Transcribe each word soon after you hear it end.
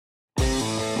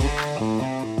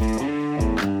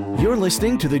You're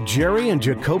listening to the Jerry and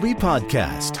Jacoby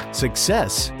Podcast,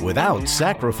 Success Without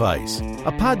Sacrifice,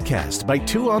 a podcast by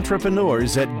two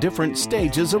entrepreneurs at different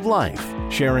stages of life,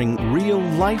 sharing real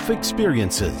life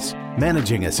experiences,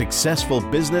 managing a successful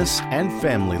business and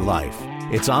family life.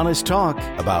 It's honest talk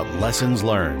about lessons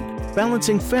learned,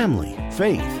 balancing family,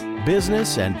 faith,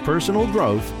 business, and personal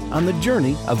growth on the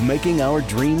journey of making our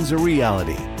dreams a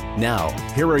reality. Now,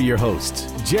 here are your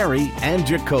hosts, Jerry and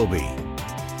Jacoby.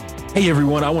 Hey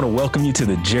everyone, I want to welcome you to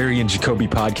the Jerry and Jacoby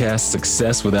Podcast,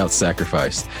 Success Without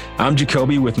Sacrifice. I'm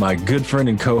Jacoby with my good friend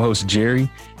and co-host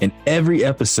Jerry, and every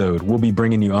episode we'll be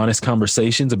bringing you honest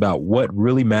conversations about what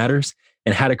really matters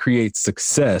and how to create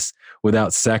success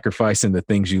without sacrificing the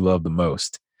things you love the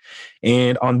most.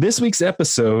 And on this week's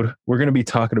episode, we're going to be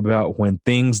talking about when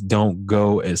things don't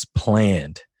go as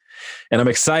planned. And I'm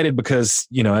excited because,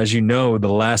 as you know,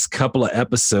 the last couple of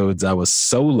episodes I was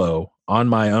solo on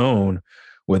my own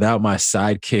without my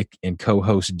sidekick and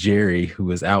co-host Jerry, who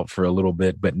was out for a little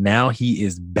bit, but now he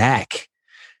is back.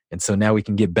 And so now we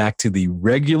can get back to the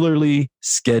regularly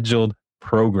scheduled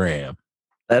program.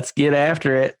 Let's get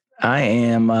after it.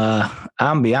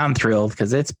 I'm beyond thrilled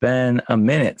because it's been a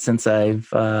minute since I've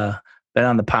been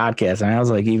on the podcast. And I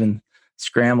was even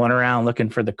scrambling around looking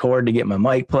for the cord to get my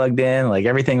mic plugged in.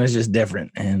 Everything was just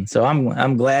different. And so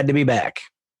I'm glad to be back.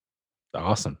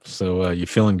 Awesome. So you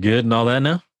feeling good and all that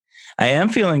now? I am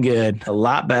feeling good, a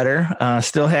lot better.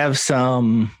 Still have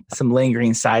some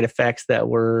lingering side effects that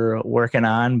we're working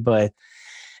on, but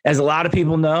as a lot of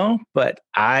people know,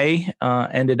 I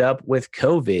ended up with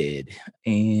COVID,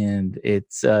 and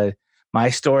it's my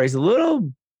story is a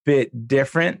little bit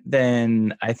different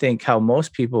than I think how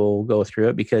most people go through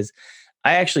it, because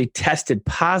I actually tested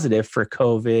positive for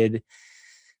COVID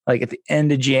at the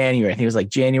end of January. I think it was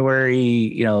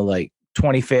January, 25th,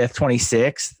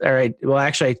 26th. All right. Well,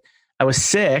 actually, I was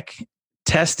sick,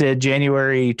 tested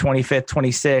January 25th,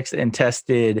 26th, and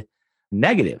tested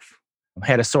negative. I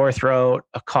had a sore throat,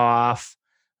 a cough,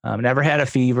 never had a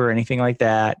fever or anything like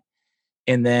that.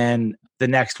 And then the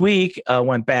next week,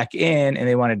 went back in and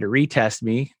they wanted to retest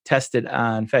me, tested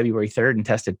on February 3rd and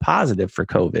tested positive for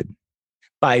COVID.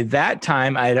 By that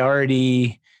time, I'd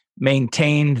already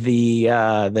maintained the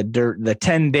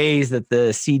 10 days that the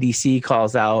CDC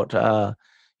calls out.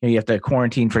 You have to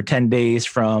quarantine for 10 days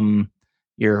from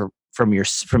your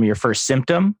first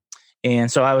symptom.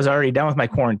 And so I was already done with my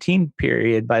quarantine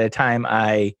period by the time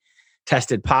I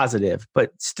tested positive,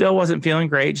 but still wasn't feeling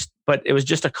great, but it was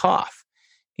just a cough.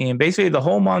 And basically the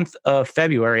whole month of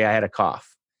February, I had a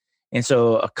cough. And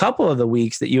so a couple of the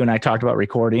weeks that you and I talked about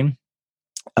recording,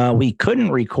 we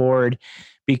couldn't record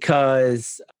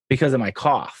because of my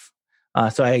cough.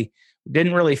 So I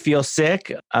didn't really feel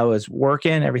sick. I was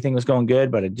working, everything was going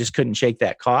good, but I just couldn't shake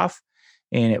that cough.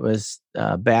 And it was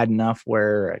bad enough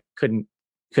where I couldn't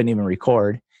even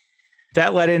record.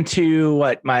 That led into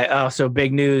what so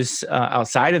big news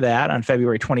outside of that. On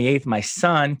February 28th, my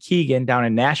son, Keegan, down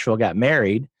in Nashville, got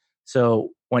married.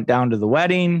 So went down to the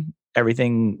wedding.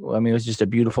 Everything, it was just a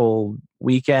beautiful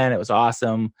weekend. It was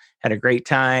awesome. Had a great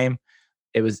time.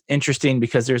 It was interesting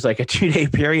because there's a 2-day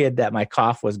period that my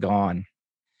cough was gone.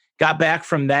 Got back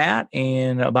from that,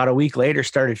 and about a week later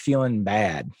started feeling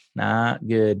bad, not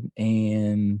good.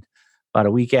 And about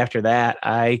a week after that,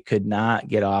 I could not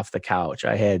get off the couch.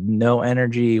 I had no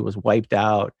energy, was wiped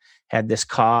out, had this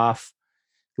cough.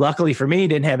 Luckily for me,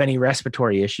 didn't have any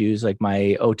respiratory issues.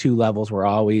 My O2 levels were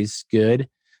always good,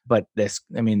 but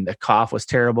the cough was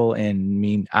terrible.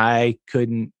 And I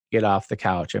couldn't get off the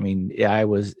couch. I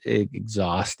was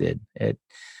exhausted,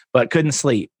 but couldn't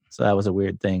sleep. So that was a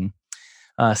weird thing.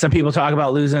 Some people talk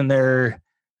about losing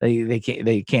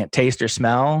they can't taste or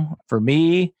smell. For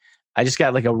me, I just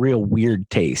got a real weird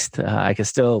taste. I could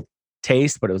still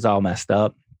taste, but it was all messed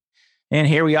up. And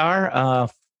here we are.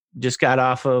 Just got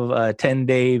off of a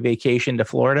 10-day vacation to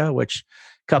Florida, which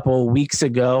a couple of weeks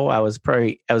ago, I was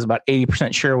about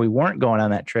 80% sure we weren't going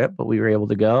on that trip, but we were able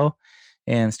to go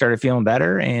and started feeling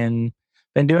better and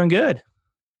been doing good.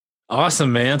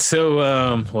 Awesome, man. So,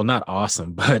 well, not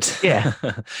awesome, but yeah,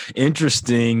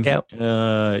 interesting. Yep.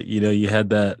 You had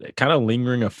that kind of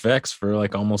lingering effects for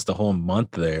almost a whole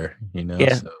month there,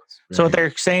 Yeah. So what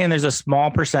they're saying, there's a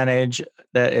small percentage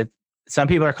that some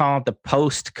people are calling it the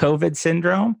post-COVID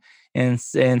syndrome, and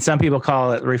some people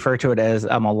refer to it as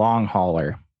I'm a long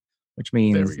hauler, which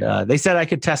means they said I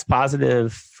could test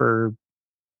positive for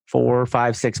 4,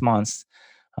 5, 6 months.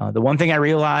 The one thing I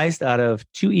realized out of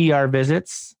 2 ER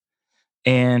visits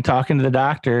and talking to the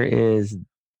doctor is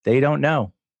they don't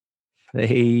know.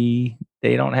 They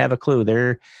don't have a clue.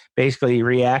 They're basically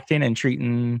reacting and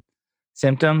treating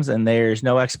symptoms, and there's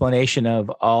no explanation of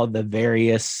all the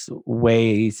various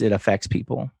ways it affects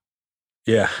people.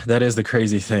 Yeah, that is the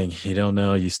crazy thing. You don't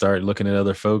know. You start looking at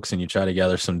other folks and you try to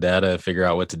gather some data and figure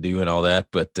out what to do and all that,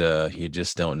 but you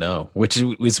just don't know,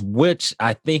 which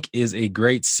I think is a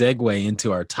great segue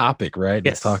into our topic, right?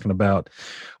 Yes. It's talking about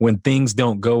when things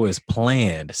don't go as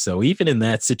planned. So even in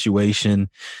that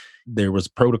situation, there was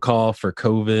protocol for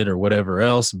COVID or whatever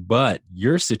else, but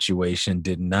your situation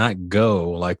did not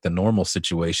go like the normal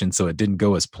situation. So it didn't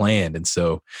go as planned. And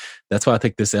so that's why I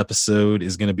think this episode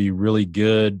is going to be really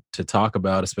good to talk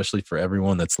about, especially for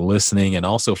everyone that's listening and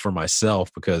also for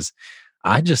myself, because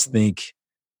I just think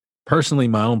personally,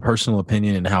 my own personal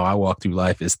opinion and how I walk through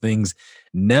life is things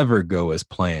never go as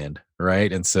planned.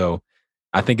 Right. And so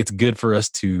I think it's good for us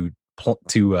to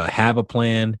have a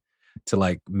plan, to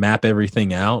like map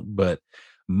everything out. But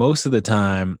most of the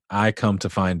time I come to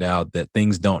find out that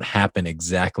things don't happen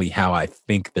exactly how I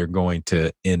think they're going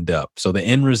to end up. So the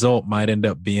end result might end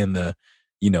up being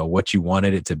what you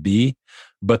wanted it to be,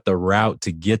 but the route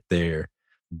to get there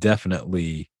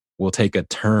definitely will take a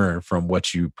turn from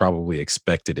what you probably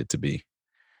expected it to be.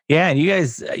 Yeah. And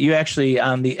you actually,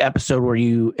 on the episode where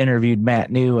you interviewed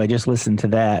Matt New, I just listened to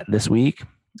that this week.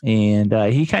 And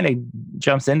he kind of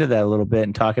jumps into that a little bit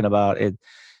and talking about it.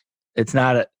 It's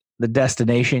not the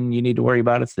destination you need to worry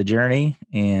about. It's the journey.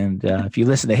 And if you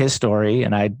listen to his story,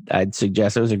 and I'd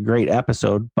suggest, it was a great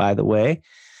episode, by the way,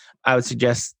 I would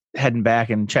suggest heading back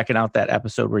and checking out that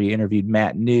episode where you interviewed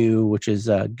Matt New, which is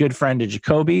a good friend of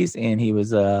Jacoby's. And he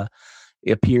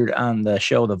appeared on the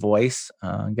show, The Voice,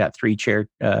 got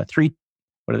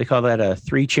what do they call that? A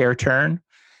 3-chair turn.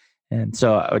 And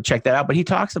so I would check that out. But he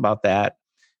talks about that.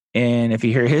 And if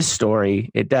you hear his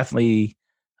story, it definitely,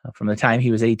 from the time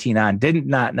he was 18 on, did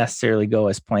not necessarily go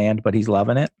as planned, but he's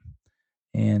loving it.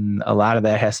 And a lot of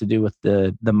that has to do with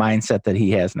the mindset that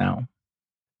he has now.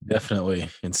 Definitely.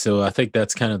 And so I think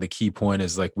that's kind of the key point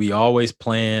is like we always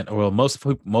plan. Well,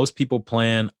 most people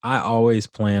plan. I always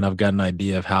plan. I've got an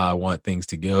idea of how I want things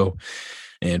to go.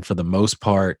 And for the most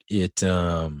part, it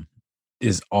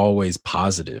is always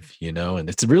positive, and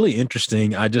it's really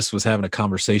interesting. I just was having a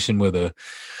conversation with a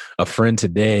friend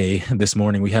this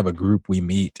morning. We have a group we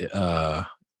meet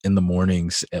in the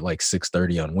mornings at like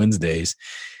 6:30 on Wednesdays.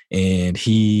 And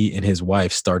he and his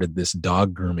wife started this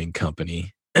dog grooming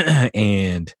company.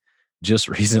 And just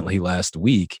recently last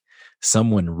week,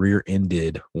 someone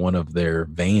rear-ended one of their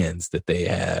vans that they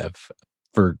have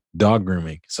for dog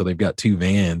grooming. So they've got 2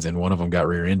 vans and one of them got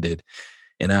rear-ended.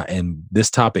 And this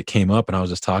topic came up and I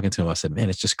was just talking to him. I said, man,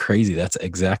 it's just crazy. That's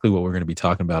exactly what we're going to be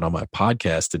talking about on my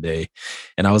podcast today.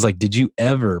 And I was like, did you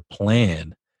ever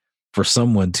plan for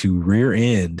someone to rear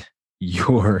end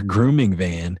your grooming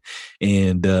van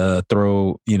and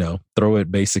throw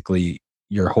it basically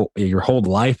your whole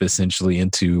life essentially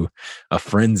into a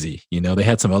frenzy? They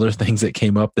had some other things that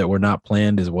came up that were not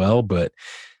planned as well, but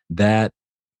that,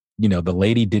 the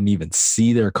lady didn't even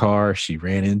see their car. She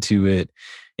ran into it.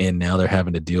 And now they're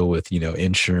having to deal with,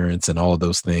 insurance and all of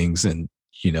those things. And,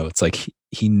 it's like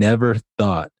he never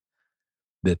thought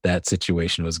that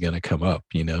situation was going to come up,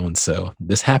 and so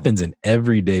this happens in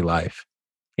everyday life.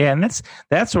 Yeah. And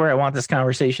that's where I want this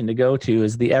conversation to go to,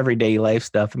 is the everyday life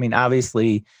stuff. I mean,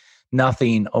 obviously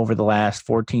nothing over the last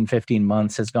 14, 15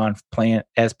 months has gone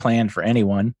as planned for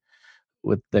anyone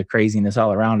with the craziness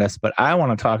all around us. But I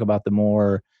want to talk about the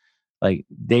more like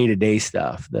day-to-day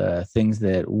stuff, the things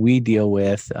that we deal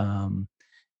with,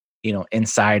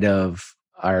 inside of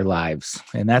our lives.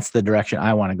 And that's the direction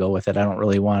I want to go with it. I don't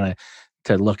really want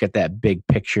to look at that big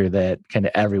picture that kind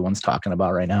of everyone's talking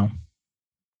about right now.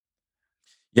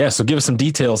 Yeah. So give us some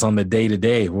details on the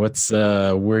day-to-day. Where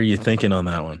are you thinking on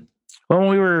that one? Well,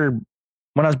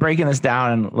 when I was breaking this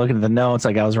down and looking at the notes,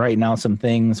 like I was writing out some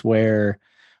things what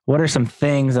are some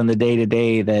things on the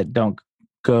day-to-day that don't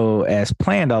go as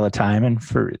planned all the time? And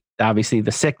for obviously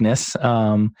the sickness,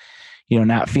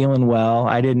 not feeling well.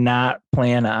 I did not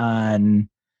plan on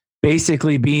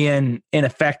basically being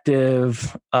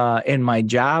ineffective in my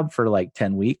job for like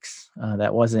 10 weeks.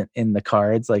 That wasn't in the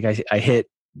cards. Like I hit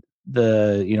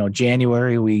the,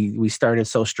 January, we started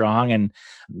so strong, and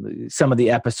some of the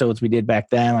episodes we did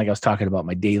back then, like I was talking about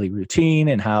my daily routine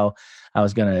and how I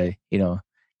was going to,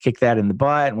 kick that in the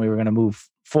butt, and we were going to move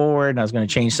forward, and I was going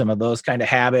to change some of those kind of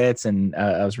habits. And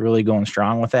I was really going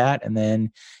strong with that. And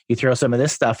then you throw some of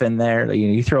this stuff in there,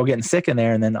 you throw getting sick in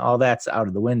there, and then all that's out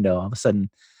of the window. All of a sudden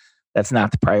that's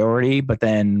not the priority. But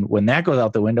then when that goes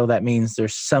out the window, that means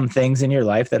there's some things in your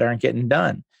life that aren't getting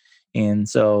done. And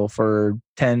so for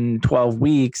 10, 12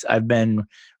 weeks, I've been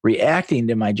reacting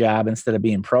to my job instead of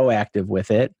being proactive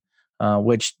with it,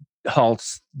 which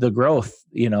halts the growth,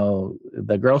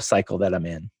 the growth cycle that I'm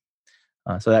in.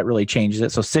 So that really changes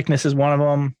it. So sickness is one of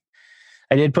them.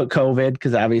 I did put COVID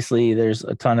because obviously there's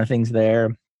a ton of things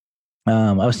there.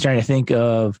 I was trying to think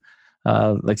of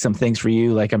like some things for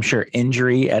you. Like I'm sure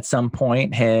injury at some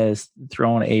point has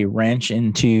thrown a wrench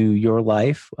into your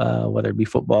life, whether it be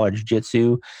football or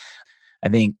jiu-jitsu. I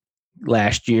think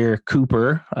last year,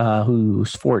 Cooper,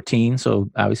 who's 14, so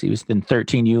obviously he was in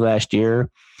 13U last year,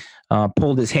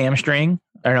 pulled his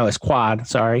his quad,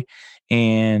 sorry.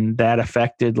 And that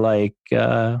affected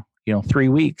 3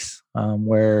 weeks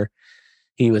where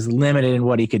he was limited in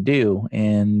what he could do.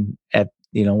 And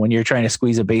when you're trying to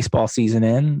squeeze a baseball season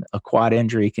in, a quad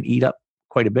injury can eat up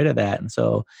quite a bit of that. And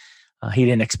so he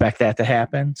didn't expect that to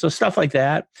happen. So stuff like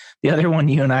that. The other one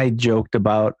you and I joked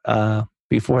about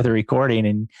before the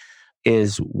recording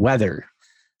is weather.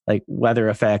 Like weather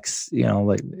effects,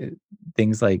 like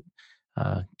things like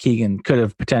Keegan could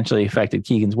have potentially affected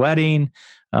Keegan's wedding.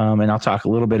 And I'll talk a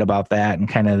little bit about that, and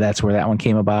kind of that's where that one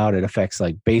came about. It affects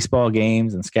like baseball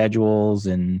games and schedules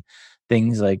and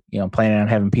things like, planning on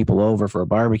having people over for a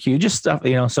barbecue, just stuff,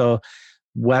 so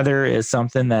weather is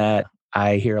something that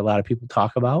I hear a lot of people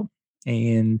talk about.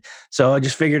 And so I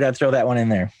just figured I'd throw that one in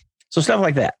there. So stuff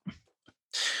like that.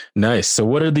 Nice. So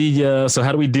what are so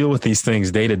how do we deal with these things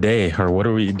day to day, or what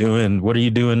are we doing? What are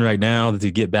you doing right now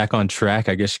to get back on track,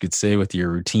 I guess you could say, with your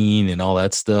routine and all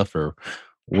that stuff? Or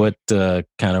what kind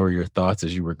of were your thoughts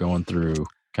as you were going through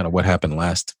kind of what happened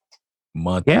last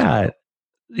month? Yeah.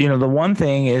 The one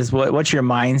thing is what's your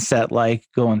mindset like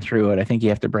going through it? I think you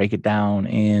have to break it down.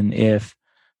 And if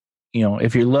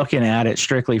you're looking at it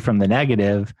strictly from the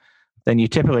negative, then you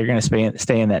typically are going to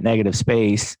stay in that negative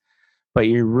space. But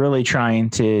you're really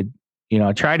trying to,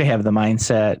 try to have the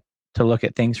mindset to look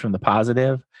at things from the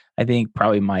positive. I think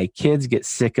probably my kids get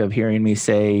sick of hearing me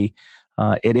say,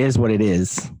 it is what it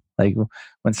is. Like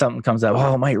when something comes up,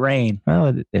 it might rain.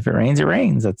 Well, if it rains, it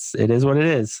rains. It is what it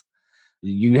is.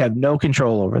 You have no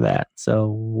control over that. So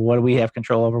what do we have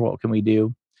control over? What can we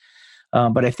do?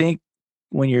 But I think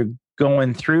when you're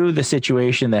going through the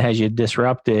situation that has you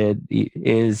disrupted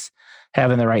is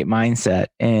having the right mindset.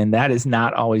 And that is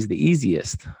not always the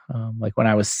easiest. Like when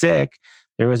I was sick,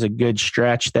 there was a good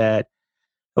stretch that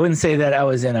I wouldn't say that I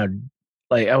was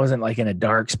I wasn't like in a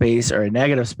dark space or a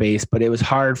negative space, but it was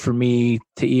hard for me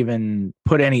to even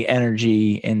put any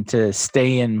energy into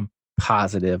staying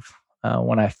positive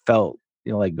when I felt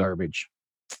like garbage.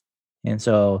 And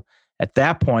so at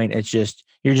that point, I was just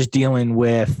dealing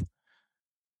with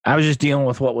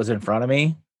what was in front of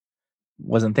me.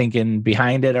 Wasn't thinking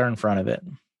behind it or in front of it.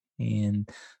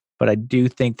 But I do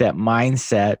think that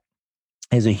mindset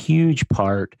is a huge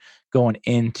part going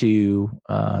into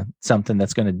something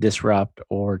that's going to disrupt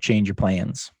or change your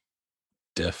plans.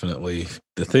 Definitely.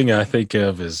 The thing I think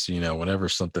of is, whenever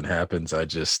something happens,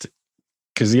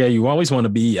 because you always want to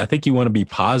be, I think you want to be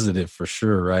positive for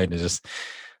sure, right? And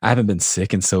I haven't been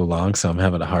sick in so long, so I'm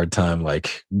having a hard time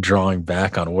like drawing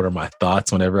back on what are my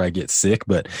thoughts whenever I get sick.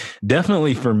 But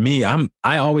definitely for me,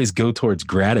 I always go towards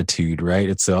gratitude, right?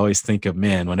 It's I always think of,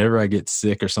 man, whenever I get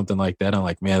sick or something like that, I'm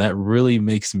like, man, that really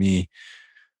makes me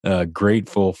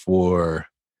grateful for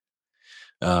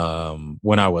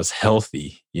when I was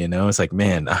healthy. It's like,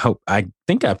 man, I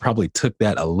think I probably took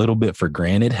that a little bit for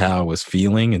granted, how I was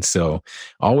feeling. And so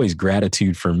always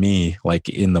gratitude for me, like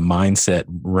in the mindset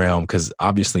realm, because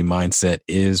obviously mindset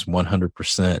is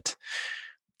 100%,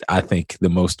 I think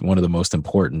one of the most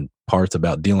important parts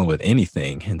about dealing with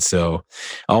anything. And so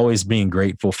always being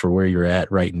grateful for where you're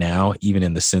at right now, even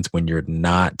in the sense when you're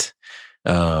not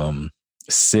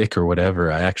sick or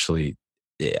whatever. I actually,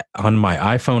 on my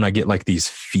iPhone, I get like these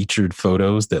featured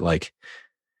photos that like,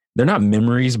 they're not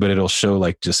memories, but it'll show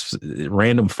like just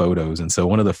random photos. And so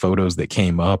one of the photos that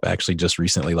came up actually just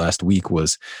recently last week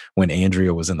was when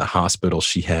Andrea was in the hospital.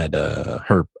 She had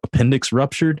her appendix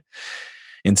ruptured.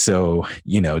 And so,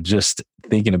 just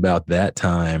thinking about that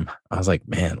time, I was like,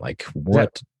 man, like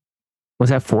what? Was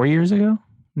that 4 years ago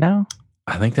now?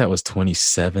 I think that was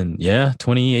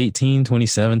 2018,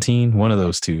 2017, one of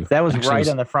those two. That was actually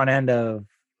on the front end of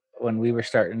when we were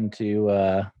starting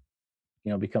to,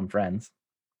 become friends.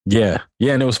 Yeah.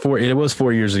 Yeah. And it was 4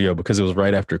 years ago because it was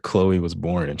right after Chloe was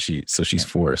born and she's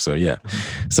 4. So yeah.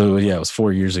 So yeah, it was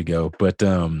 4 years ago. But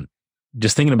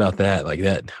just thinking about that, like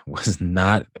that was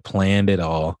not planned at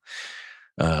all.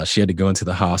 She had to go into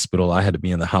the hospital. I had to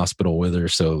be in the hospital with her.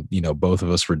 So, both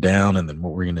of us were down, and then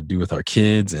what we're going to do with our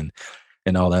kids and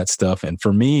all that stuff. And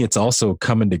for me, it's also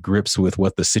coming to grips with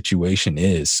what the situation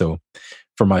is. So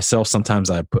for myself, sometimes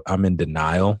I'm in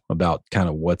denial about kind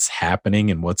of what's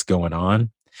happening and what's going on.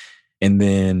 And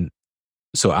then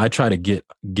So I try to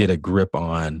get a grip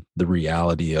on the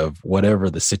reality of whatever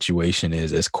the situation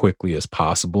is as quickly as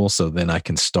possible. So then I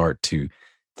can start to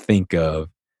think of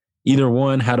either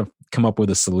one, how to come up with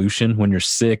a solution. When you're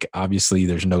sick, obviously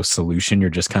there's no solution. You're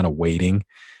just kind of waiting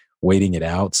it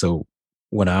out. So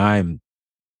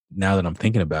now that I'm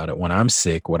thinking about it, when I'm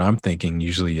sick, what I'm thinking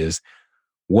usually is,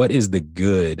 what is the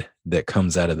good that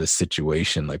comes out of this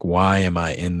situation? Like, why am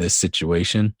I in this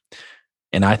situation?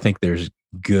 And I think there's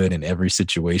good in every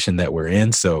situation that we're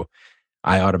in. So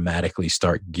I automatically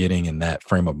start getting in that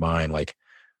frame of mind, like,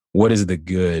 what is the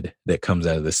good that comes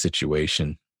out of this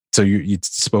situation? So you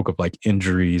spoke of like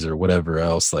injuries or whatever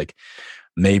else, like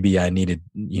maybe I needed,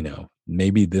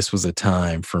 maybe this was a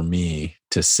time for me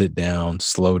to sit down,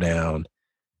 slow down,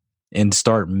 and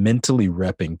start mentally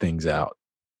repping things out,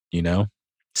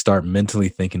 start mentally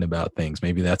thinking about things.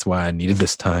 Maybe that's why I needed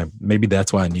this time. Maybe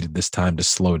that's why I needed this time to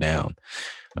slow down.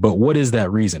 But what is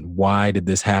that reason? Why did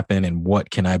this happen? And what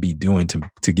can I be doing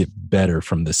to get better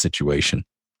from this situation?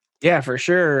 Yeah, for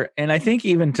sure. And I think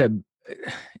even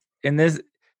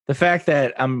the fact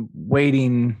that I'm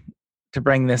waiting to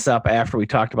bring this up after we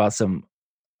talked about some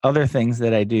other things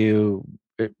that I do,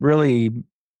 it really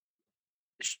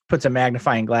puts a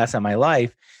magnifying glass on my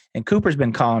life. And Cooper's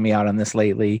been calling me out on this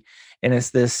lately. And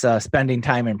it's this spending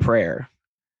time in prayer.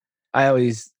 I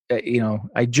always,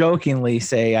 I jokingly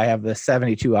say I have the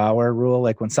 72-hour rule.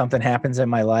 Like when something happens in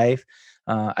my life,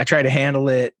 I try to handle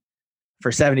it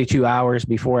for 72 hours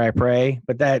before I pray.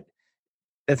 But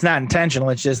that's not intentional.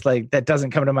 It's just like, that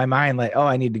doesn't come to my mind like, oh,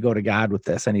 I need to go to God with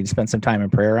this. I need to spend some time in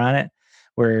prayer on it.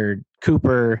 Where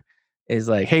Cooper is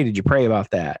like, hey, did you pray about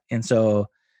that? And so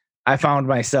I found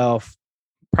myself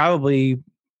probably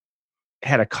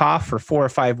had a cough for 4 or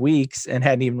 5 weeks and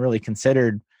hadn't even really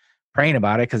considered praying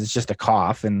about it because it's just a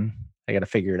cough and I got to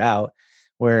figure it out,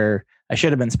 where I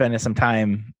should have been spending some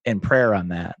time in prayer on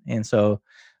that. And so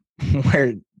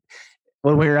when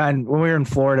we were in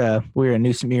Florida, we were in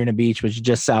New Smyrna Beach, which is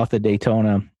just south of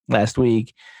Daytona last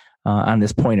week, on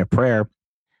this point of prayer.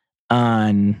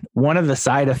 On one of the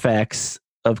side effects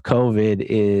of COVID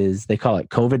is they call it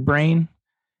COVID brain.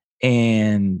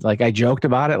 And like I joked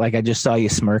about it, like I just saw you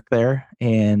smirk there,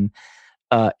 and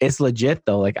it's legit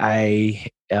though. Like I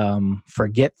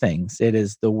forget things. It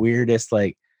is the weirdest.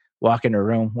 Like walk in a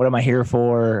room. What am I here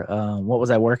for? What was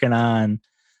I working on?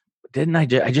 Didn't I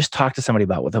just talked to somebody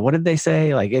about what did they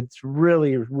say? Like it's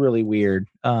really, really weird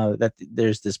that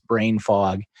there's this brain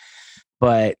fog.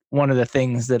 But one of the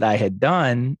things that I had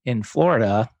done in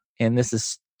Florida, and this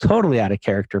is totally out of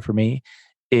character for me,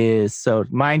 is, so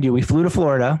mind you, we flew to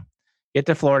Florida, get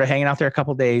to Florida, hanging out there a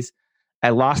couple of days. I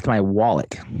lost my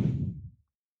wallet.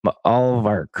 All of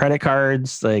our credit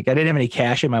cards, like I didn't have any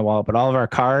cash in my wallet, but all of our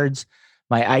cards,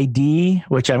 my ID,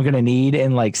 which I'm going to need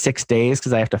in like 6 days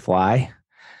because I have to fly.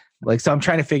 Like, so I'm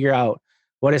trying to figure out,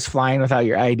 what does flying without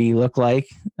your ID look like?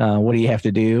 What do you have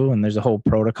to do? And there's a whole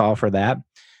protocol for that.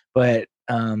 But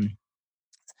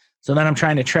so then I'm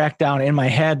trying to track down in my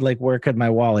head, like, where could my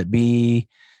wallet be?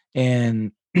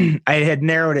 And I had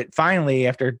narrowed it finally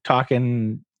after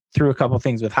talking through a couple of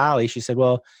things with Holly. She said,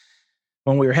 well,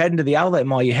 when we were heading to the outlet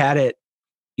mall, you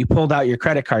pulled out your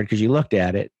credit card because you looked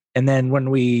at it. And then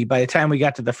by the time we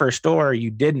got to the first store,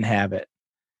 you didn't have it.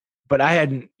 But I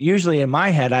hadn't, usually in my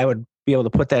head, I would be able to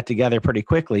put that together pretty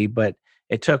quickly, but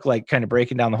it took like kind of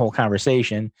breaking down the whole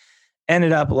conversation.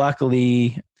 Ended up,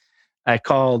 luckily, I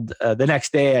called the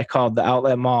next day, I called the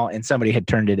outlet mall and somebody had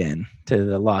turned it in to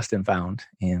the lost and found.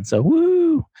 And so,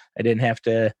 woo, I didn't have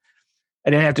to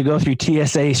go through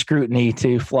TSA scrutiny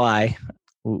to fly.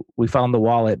 We found the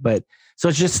wallet, but so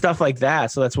it's just stuff like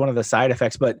that. So that's one of the side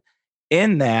effects. But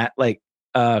in that, like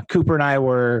Cooper and I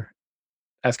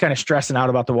was kind of stressing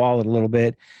out about the wallet a little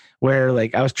bit, where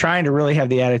like I was trying to really have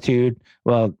the attitude,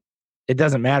 well, it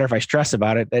doesn't matter if I stress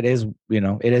about it. That is,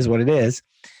 it is what it is.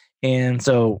 And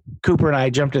so Cooper and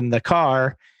I jumped in the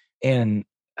car and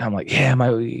I'm like, yeah,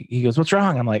 he goes, what's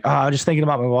wrong? I'm like, oh, I was just thinking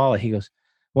about my wallet. He goes,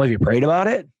 well, have you prayed about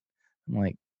it? I'm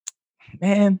like,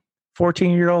 man,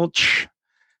 14-year-old,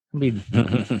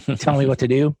 tell me what to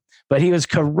do. But he was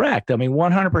correct. I mean,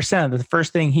 100%. The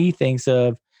first thing he thinks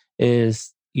of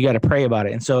is you got to pray about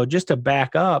it. And so just to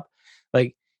back up,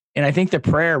 like, and I think the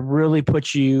prayer really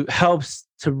helps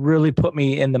to really put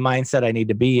me in the mindset I need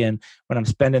to be in when I'm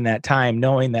spending that time,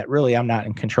 knowing that really I'm not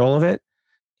in control of it.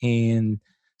 And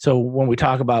so when we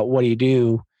talk about what do you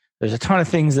do, there's a ton of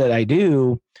things that I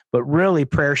do, but really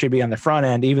prayer should be on the front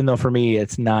end, even though for me,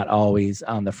 it's not always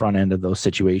on the front end of those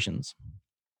situations.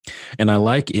 And I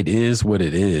like, it is what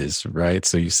it is, right?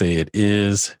 So you say it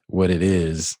is what it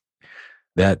is.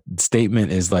 that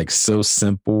statement is like so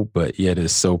simple, but yet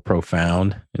is so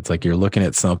profound. It's like you're looking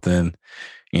at something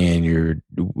and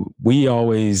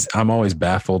I'm always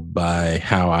baffled by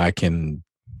how I can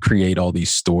create all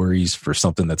these stories for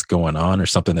something that's going on or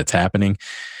something that's happening.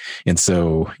 And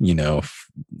so,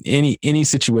 any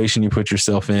situation you put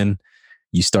yourself in,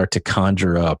 you start to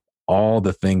conjure up all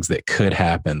the things that could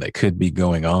happen, that could be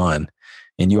going on.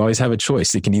 And you always have a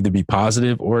choice. It can either be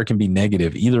positive or it can be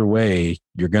negative. Either way,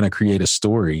 you're going to create a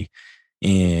story.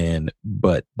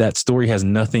 But that story has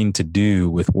nothing to do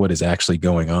with what is actually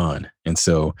going on. And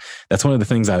so that's one of the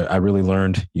things I really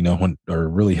learned, or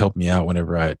really helped me out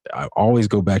whenever I always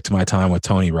go back to my time with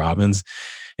Tony Robbins.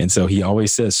 And so he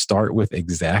always says, start with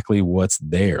exactly what's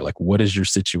there. Like, what is your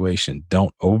situation?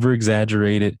 Don't over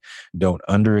exaggerate it. Don't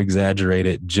under exaggerate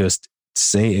it. Just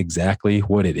say exactly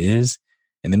what it is.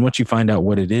 And then once you find out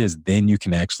what it is, then you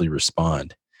can actually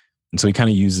respond. And so he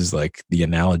kind of uses like the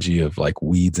analogy of like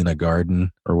weeds in a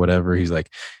garden or whatever. He's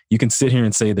like, you can sit here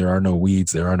and say there are no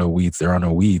weeds, there are no weeds, there are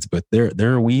no weeds, but there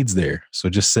are weeds there. So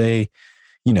just say,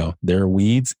 there are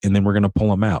weeds, and then we're going to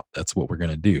pull them out. That's what we're going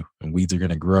to do. And weeds are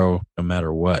going to grow no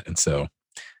matter what. And so,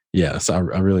 so I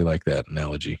really like that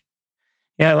analogy.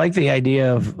 Yeah, I like the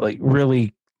idea of like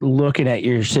really looking at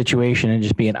your situation and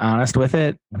just being honest with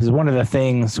it. Because one of the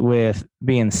things with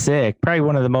being sick, probably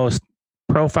one of the most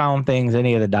profound things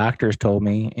any of the doctors told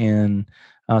me. And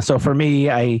so for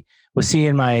me, I was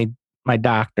seeing my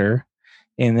doctor,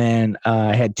 and then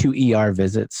I had 2 ER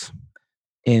visits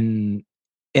in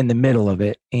the middle of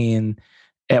it. And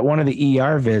at one of the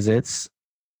ER visits,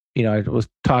 I was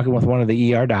talking with one of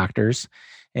the ER doctors,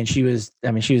 and she was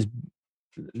great.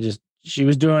 She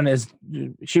was doing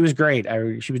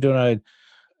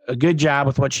a good job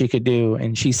with what she could do.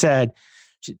 And she said,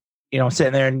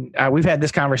 sitting there, and we've had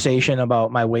this conversation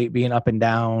about my weight being up and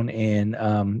down, and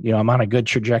I'm on a good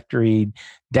trajectory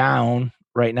down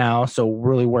right now. So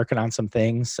really working on some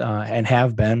things and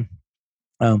have been.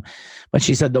 But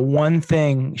she said the one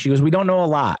thing, she goes, we don't know a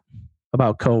lot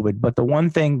about COVID, but the one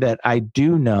thing that I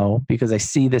do know, because I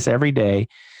see this every day,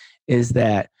 is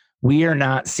that we are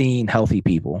not seeing healthy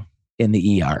people in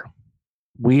the ER.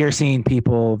 We are seeing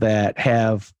people that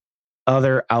have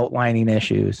other outlining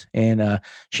issues. And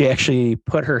she actually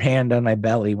put her hand on my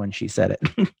belly when she said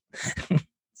it.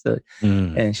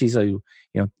 And she's like,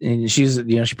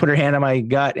 she put her hand on my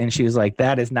gut, and she was like,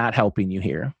 that is not helping you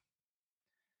here.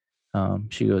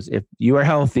 She goes, if you are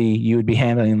healthy, you would be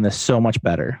handling this so much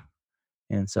better.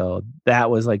 And so that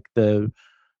was like when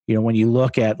you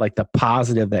look at like the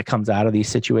positive that comes out of these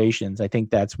situations, I think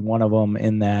that's one of them,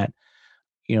 in that,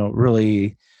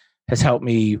 really has helped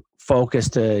me focus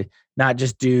to not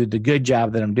just do the good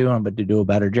job that I'm doing, but to do a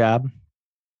better job.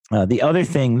 The other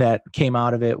thing that came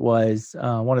out of it was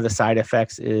one of the side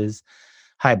effects is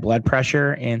high blood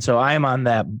pressure. And so I'm on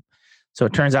that. So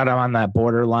it turns out I'm on that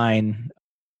borderline,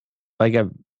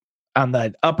 on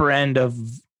the upper end of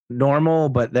normal,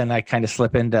 but then I kind of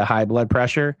slip into high blood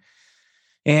pressure.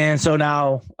 And so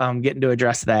now I'm getting to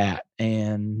address that.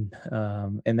 And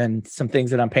then some things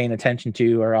that I'm paying attention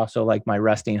to are also like my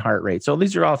resting heart rate. So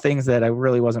these are all things that I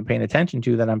really wasn't paying attention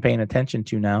to that I'm paying attention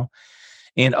to now.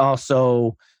 And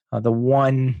also the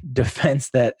one defense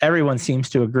that everyone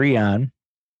seems to agree on,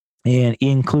 and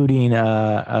including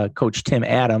Coach Tim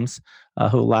Adams,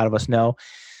 who a lot of us know,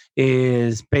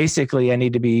 is basically I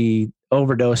need to be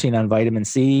overdosing on vitamin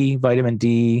C, vitamin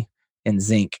D, and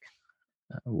zinc.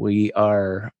 We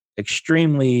are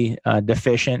extremely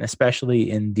deficient,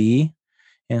 especially in D.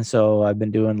 And so I've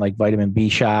been doing like vitamin B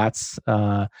shots,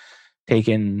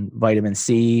 taking vitamin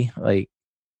C, like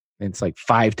it's like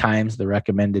 5 times the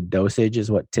recommended dosage is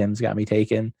what Tim's got me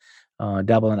taking,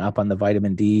 doubling up on the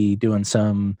vitamin D, doing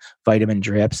some vitamin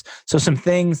drips. So some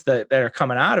things that are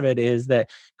coming out of it is that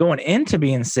going into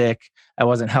being sick, I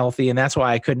wasn't healthy. And that's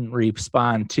why I couldn't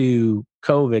respond to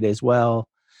COVID as well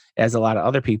as a lot of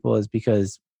other people, is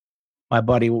because my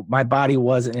body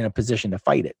wasn't in a position to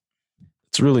fight it.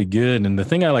 It's really good. And the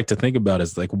thing I like to think about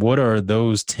is like, what are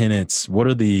those tenets? What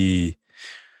are the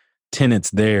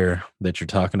tenets there that you're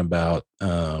talking about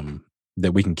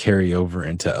that we can carry over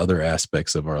into other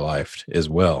aspects of our life as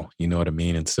well? You know what I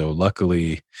mean? And so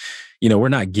luckily, we're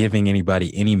not giving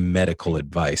anybody any medical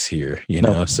advice here,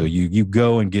 No. So you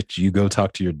go go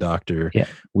talk to your doctor. Yeah.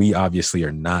 We obviously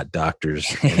are not doctors.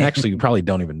 And actually, you probably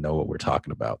don't even know what we're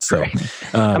talking about. So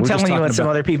I'm telling you what some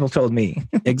other people told me.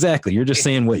 Exactly. You're just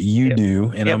saying what you do,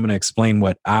 and Yep. I'm going to explain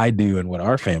what I do and what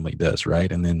our family does.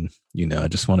 Right. And then, I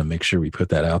just want to make sure we put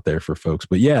that out there for folks.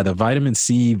 But yeah, the vitamin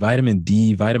C, vitamin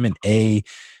D, vitamin A,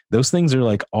 those things are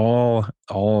like all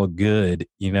good,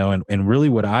 and really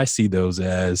what I see those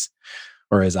as,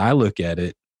 or as I look at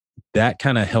it, that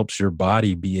kind of helps your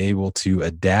body be able to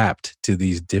adapt to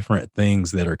these different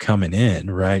things that are coming in,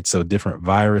 right? So different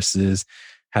viruses,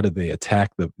 how do they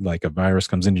attack like a virus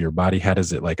comes into your body? How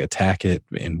does it like attack it?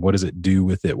 And what does it do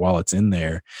with it while it's in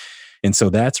there? And so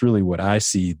that's really what I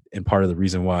see. And part of the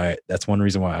reason why, that's one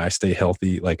reason why I stay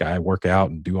healthy. Like I work out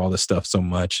and do all this stuff so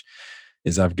much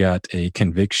is I've got a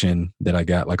conviction that I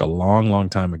got like a long, long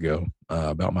time ago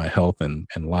about my health and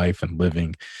life and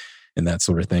living and that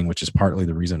sort of thing, which is partly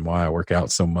the reason why I work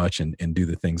out so much and do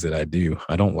the things that I do.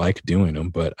 I don't like doing them,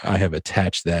 but I have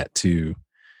attached that to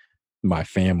my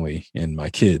family and my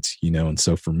kids, you know? And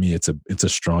so for me, it's a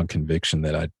strong conviction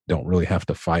that I don't really have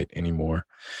to fight anymore.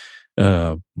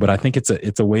 But I think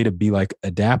it's a way to be like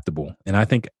adaptable. And I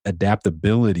think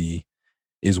adaptability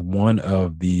is one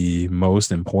of the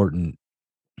most important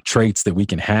traits that we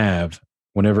can have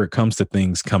whenever it comes to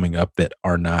things coming up that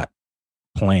are not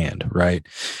planned, right?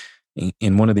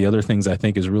 And one of the other things I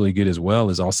think is really good as well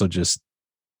is also just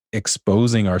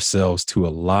exposing ourselves to a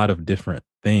lot of different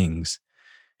things.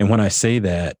 And when I say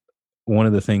that, one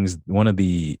of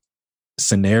the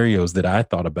scenarios that I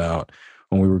thought about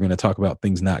when we were going to talk about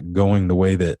things not going the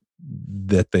way that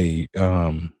they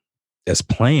as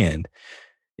planned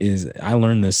is I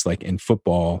learned this like in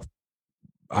football.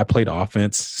 I played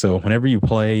offense. So whenever you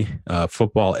play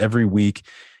football every week,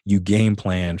 you game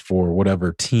plan for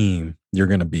whatever team you're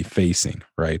going to be facing,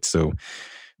 right? So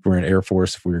if we're in Air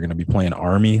Force, if we were going to be playing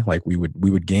Army, like we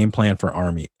would game plan for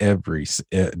Army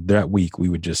that week. We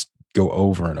would just go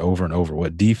over and over and over.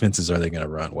 What defenses are they going to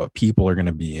run? What people are going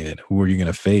to be in? Who are you going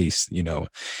to face? You know,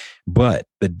 but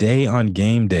the day on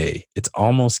game day, it's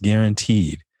almost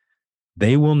guaranteed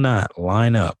they will not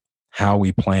line up how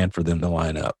we plan for them to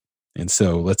line up. And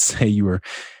so let's say you were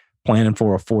planning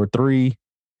for a 4-3,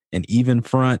 an even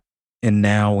front. And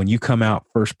now when you come out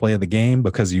first play of the game,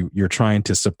 because you're trying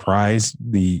to surprise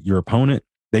your opponent,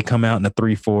 they come out in a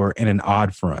 3-4 and an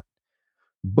odd front.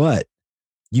 But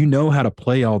you know how to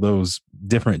play all those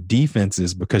different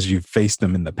defenses because you've faced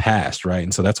them in the past, right?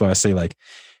 And so that's why I say like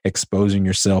exposing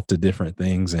yourself to different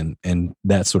things and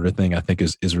that sort of thing I think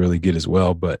is really good as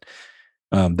well. But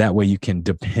that way you can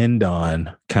depend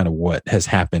on kind of what has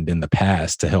happened in the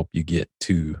past to help you get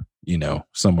to, you know,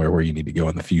 somewhere where you need to go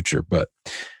in the future. But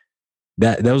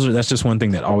that's just one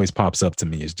thing that always pops up to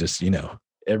me is just, you know,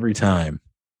 every time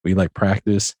we like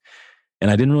practice, and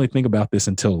I didn't really think about this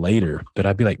until later, but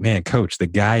I'd be like, man, coach, the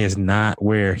guy is not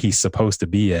where he's supposed to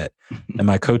be at. And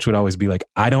my coach would always be like,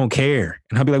 I don't care.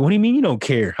 And I'd be like, what do you mean you don't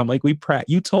care? I'm like,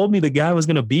 you told me the guy was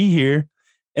going to be here.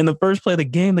 In the first play of the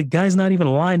game, the guy's not even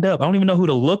lined up. I don't even know who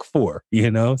to look for, you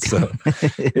know? So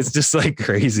it's just like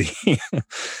crazy.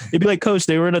 It'd be like, coach,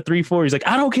 they were in a 3-4. He's like,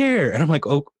 I don't care. And I'm like,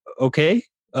 oh, okay.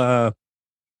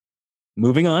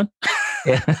 Moving on.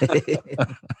 Yeah.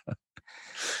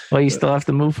 Well, you still have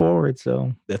to move forward.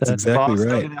 So that's exactly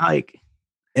right. Hike.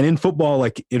 And in football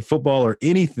or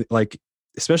anything, like,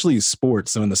 especially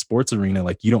sports. So in the sports arena,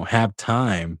 like you don't have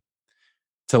time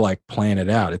to like plan it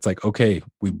out. It's like, okay,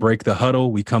 we break the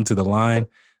huddle, we come to the line,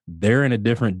 they're in a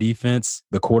different defense.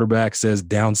 The quarterback says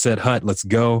down set hut, let's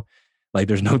go. Like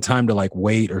there's no time to like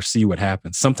wait or see what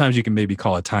happens. Sometimes you can maybe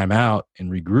call a timeout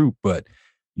and regroup, but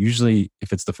usually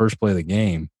if it's the first play of the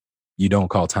game, you don't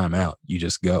call timeout. You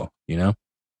just go, you know?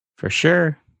 For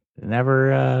sure. It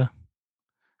never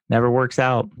works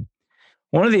out.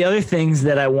 One of the other things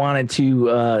that I wanted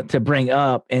to bring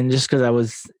up, and just because I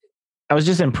was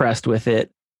just impressed with it,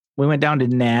 we went down to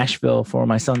Nashville for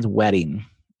my son's wedding.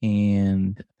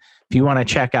 And if you want to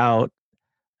check out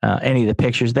any of the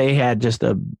pictures, they had just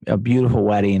a beautiful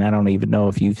wedding. I don't even know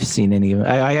if you've seen any of it.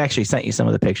 I actually sent you some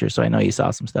of the pictures, so I know you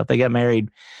saw some stuff. They got married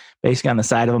basically on the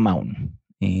side of a mountain.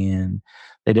 And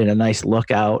they did a nice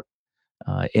lookout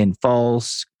in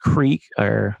Falls Creek,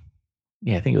 I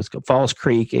think it was Falls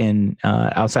Creek in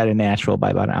outside of Nashville by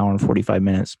about an hour and 45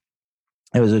 minutes.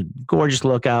 It was a gorgeous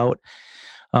lookout.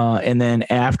 And then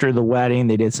after the wedding,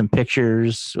 they did some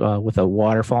pictures with a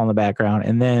waterfall in the background.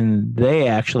 And then they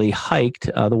actually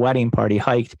the wedding party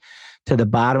hiked to the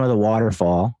bottom of the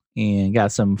waterfall and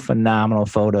got some phenomenal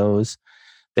photos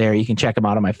there. You can check them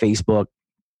out on my Facebook.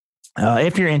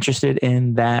 If you're interested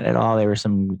in that at all, there were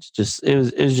some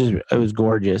it was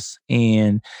gorgeous.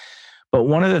 But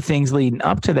one of the things leading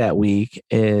up to that week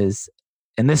is,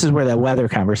 and this is where that weather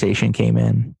conversation came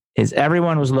in, is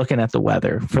everyone was looking at the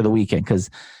weather for the weekend because,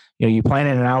 you know, you plan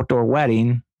an outdoor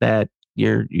wedding that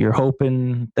you're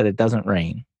hoping that it doesn't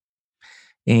rain.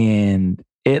 And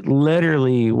it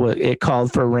literally it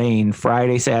called for rain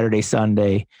Friday, Saturday,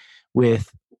 Sunday with,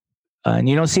 and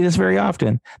you don't see this very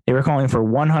often. They were calling for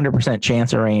 100%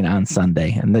 chance of rain on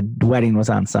Sunday, and the wedding was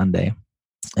on Sunday.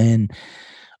 And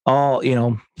all,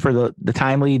 for the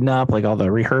time leading up, like all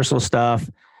the rehearsal stuff,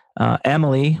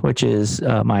 Emily, which is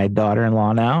my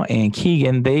daughter-in-law now, and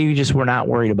Keegan, they just were not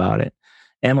worried about it.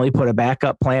 Emily put a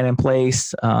backup plan in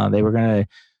place. They were going to,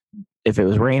 if it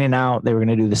was raining out, they were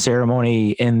going to do the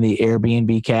ceremony in the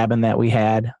Airbnb cabin that we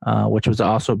had, which was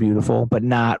also beautiful, but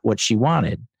not what she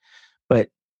wanted. But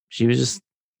she was just,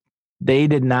 they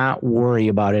did not worry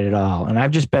about it at all. And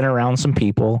I've just been around some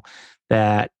people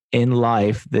that in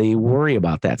life, they worry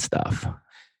about that stuff.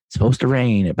 It's supposed to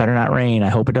rain. It better not rain. I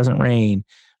hope it doesn't rain.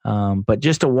 But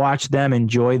just to watch them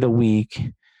enjoy the week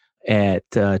at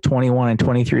 21 and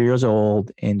 23 years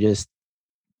old, and just,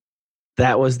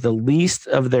 that was the least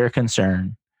of their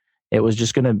concern. It was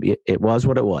just going to be, it was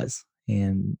what it was,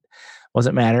 and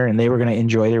wasn't matter. And they were going to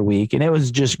enjoy their week. And it was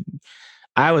just,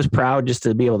 I was proud just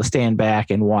to be able to stand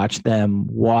back and watch them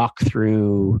walk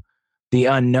through the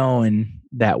unknown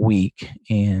that week.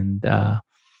 And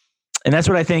that's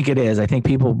what I think it is. I think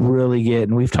people really get,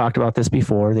 and we've talked about this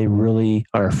before, they really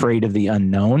are afraid of the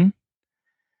unknown.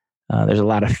 There's a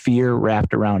lot of fear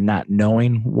wrapped around not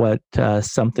knowing what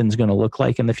something's going to look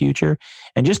like in the future.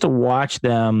 And just to watch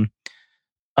them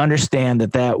understand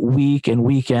that week and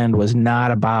weekend was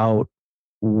not about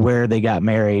where they got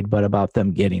married, but about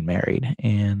them getting married.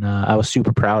 And I was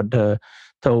super proud to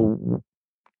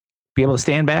be able to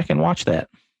stand back and watch that.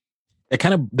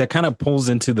 That kind of pulls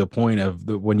into the point of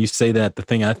when you say that, the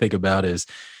thing I think about is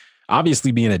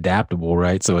obviously being adaptable,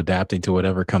 right? So adapting to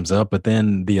whatever comes up. But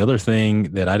then the other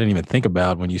thing that I didn't even think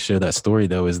about when you share that story,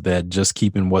 though, is that just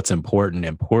keeping what's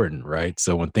important, right?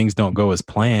 So when things don't go as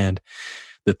planned,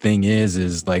 the thing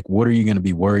is like, what are you going to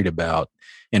be worried about?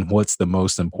 And what's the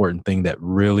most important thing that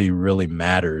really, really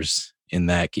matters in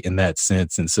that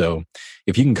sense? And so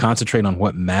if you can concentrate on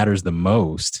what matters the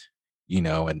most,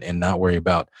 and not worry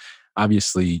about,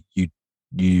 obviously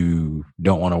you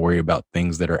don't want to worry about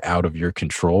things that are out of your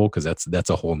control, because that's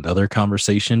a whole nother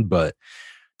conversation. But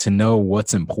to know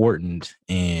what's important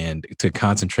and to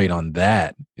concentrate on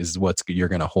that is what you're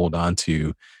going to hold on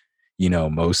to,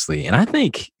 mostly. And I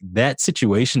think that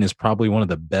situation is probably one of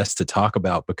the best to talk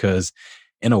about, because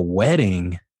in a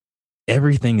wedding,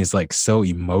 everything is like so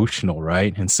emotional,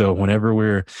 right? And so whenever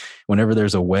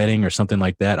there's a wedding or something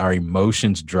like that, our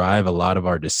emotions drive a lot of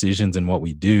our decisions and what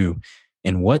we do.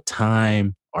 And what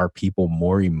time are people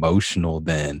more emotional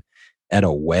than at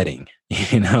a wedding,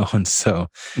 And so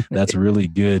that's really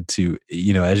good to,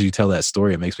 as you tell that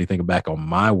story, it makes me think back on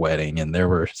my wedding, and there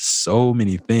were so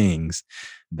many things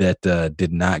that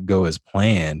did not go as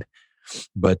planned.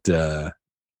 But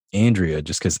Andrea,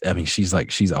 just because,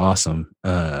 she's awesome.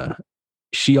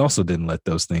 She also didn't let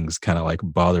those things kind of like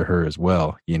bother her as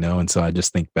well, And so I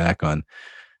just think back on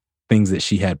things that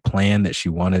she had planned that she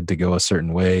wanted to go a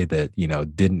certain way that,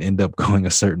 didn't end up going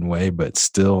a certain way, but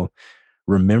still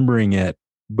remembering it.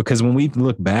 Because when we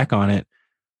look back on it,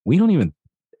 we don't even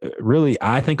really,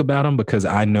 I think about them because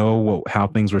I know how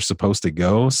things were supposed to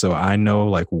go. So I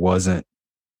know wasn't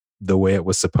the way it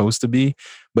was supposed to be,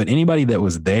 but anybody that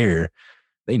was there,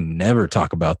 they never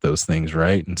talk about those things.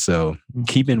 Right. And so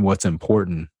keeping what's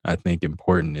important, I think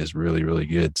important is really, really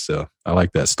good. So I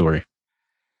like that story.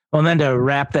 Well, and then to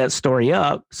wrap that story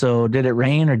up, so did it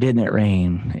rain or didn't it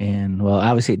rain? And well,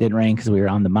 obviously it didn't rain because we were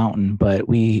on the mountain, but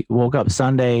we woke up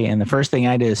Sunday and the first thing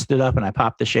I did is stood up and I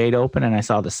popped the shade open and I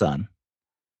saw the sun.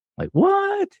 Like,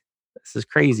 what? This is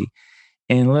crazy.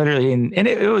 And literally, and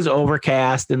it was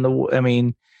overcast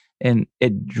and and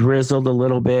it drizzled a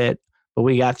little bit, but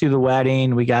we got through the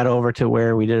wedding. We got over to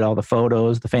where we did all the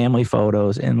photos, the family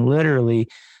photos, and literally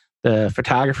the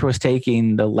photographer was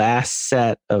taking the last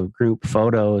set of group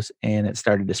photos and it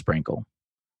started to sprinkle.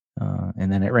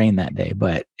 And then it rained that day,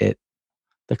 but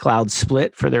the clouds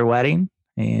split for their wedding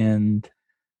and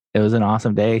it was an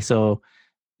awesome day. So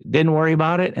didn't worry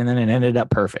about it. And then it ended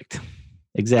up perfect.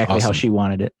 Exactly awesome. How she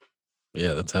wanted it.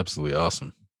 Yeah, that's absolutely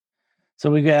awesome. So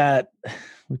we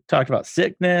talked about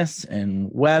sickness and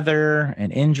weather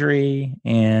and injury,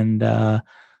 and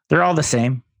they're all the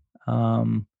same.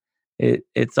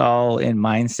 It's all in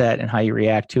mindset and how you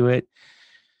react to it.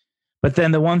 But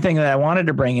then the one thing that I wanted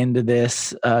to bring into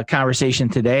this conversation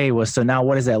today was, so now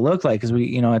what does that look like? Because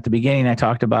we, at the beginning, I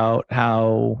talked about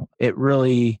how it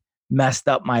really messed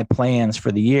up my plans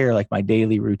for the year, like my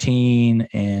daily routine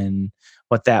and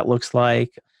what that looks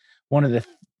like. One of the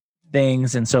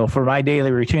things, and so for my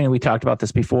daily routine, we talked about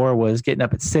this before, was getting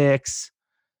up at 6,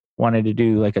 wanted to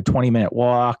do like a 20-minute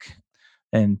walk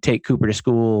and take Cooper to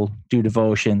school, do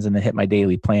devotions, and then hit my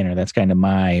daily planner. That's kind of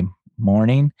my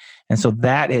morning. And so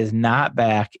that is not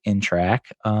back in track.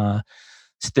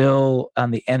 Still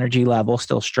on the energy level,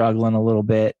 still struggling a little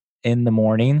bit. in the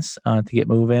mornings to get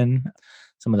moving.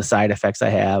 Some of the side effects I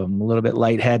have, I'm a little bit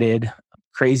lightheaded.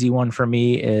 Crazy one for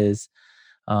me is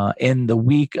in the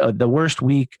worst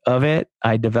week of it,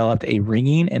 I developed a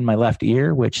ringing in my left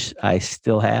ear, which I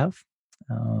still have.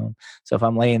 So if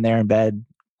I'm laying there in bed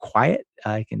quiet,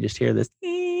 I can just hear this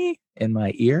in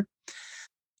my ear.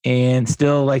 And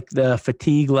still like the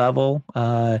fatigue level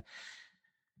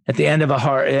at the end of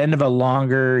a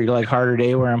longer, like harder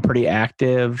day where I'm pretty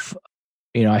active,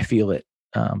 I feel it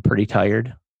pretty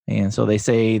tired. And so they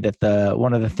say that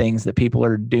one of the things that people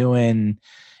are doing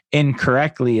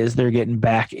incorrectly is they're getting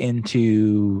back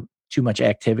into too much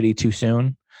activity too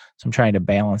soon. So I'm trying to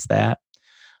balance that.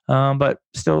 But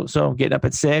still, so getting up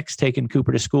at 6, taking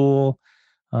Cooper to school,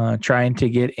 trying to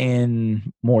get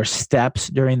in more steps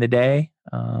during the day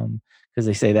because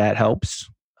they say that helps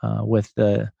with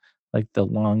the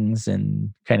lungs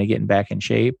and kind of getting back in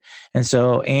shape. And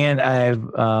so, and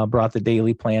I've brought the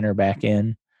daily planner back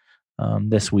in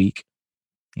this week.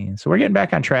 And so we're getting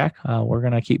back on track. We're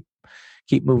going to keep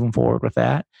moving forward with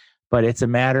that. But it's a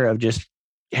matter of just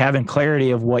having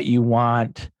clarity of what you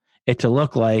want it to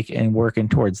look like and working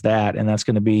towards that. And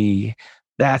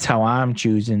that's how I'm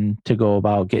choosing to go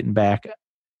about getting back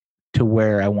to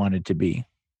where I wanted to be.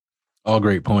 All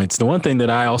great points. The one thing that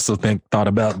I also thought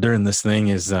about during this thing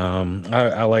is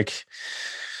I like,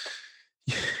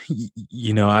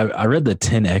 I read the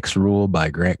 10X rule by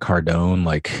Grant Cardone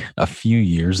like a few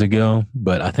years ago,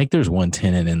 but I think there's one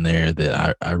tenet in there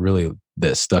that I really,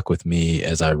 that stuck with me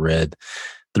as I read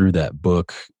through that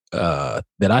book that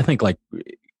I think like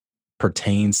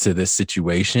pertains to this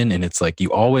situation. And it's like, you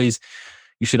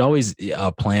should always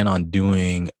plan on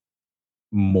doing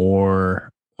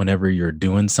more whenever you're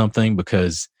doing something,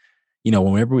 because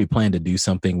whenever we plan to do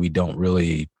something, we don't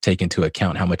really take into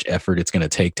account how much effort it's going to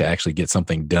take to actually get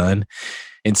something done.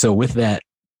 And so with that,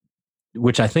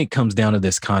 which I think comes down to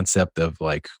this concept of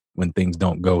like when things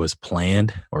don't go as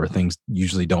planned, or things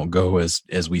usually don't go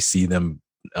as we see them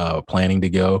planning to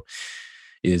go,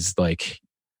 is like,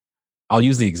 I'll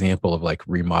use the example of like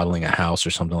remodeling a house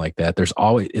or something like that.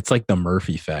 It's like the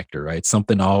Murphy factor, right?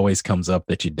 Something always comes up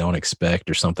that you don't expect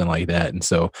or something like that. And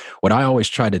so what I always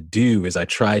try to do is I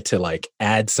try to like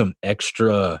add some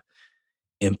extra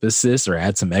emphasis or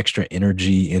add some extra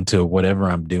energy into whatever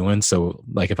I'm doing. So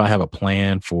like if I have a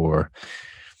plan for,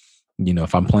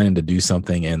 if I'm planning to do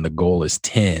something and the goal is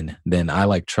 10, then I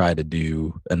like try to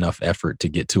do enough effort to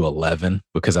get to 11,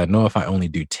 because I know if I only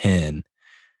do 10,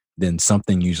 then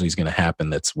something usually is going to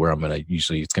happen that's where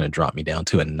it's going to drop me down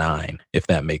to a 9, if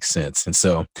that makes sense. And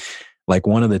so like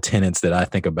one of the tenets that I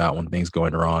think about when things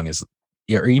going wrong is,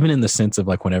 or even in the sense of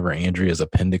like whenever Andrea's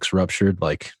appendix ruptured,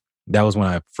 like that was when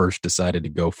I first decided to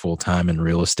go full time in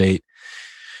real estate.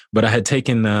 But I had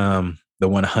taken the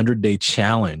 100-day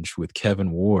challenge with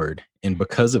Kevin Ward. And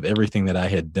because of everything that I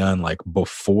had done, like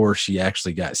before she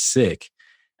actually got sick,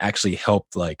 actually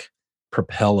helped like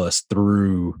propel us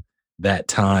through that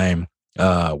time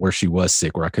where she was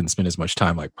sick, where I couldn't spend as much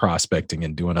time like prospecting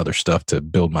and doing other stuff to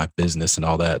build my business and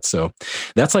all that. So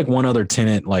that's like one other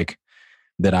tenet like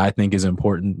that I think is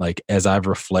important. Like as I've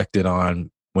reflected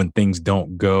on when things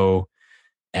don't go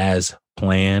as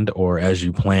planned or as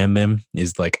you plan them,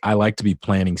 is like I like to be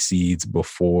planting seeds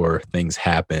before things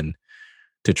happen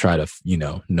to try to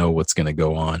know what's going to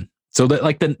go on. So that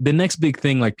like the next big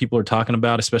thing like people are talking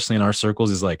about, especially in our circles,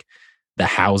 is like the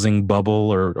housing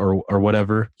bubble or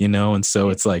whatever, and so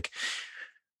it's like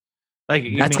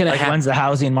that's going to happen. When's the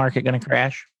housing market going to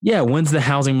crash? Yeah. When's the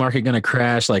housing market going to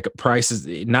crash? Like prices,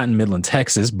 not in Midland,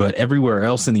 Texas, but everywhere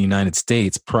else in the United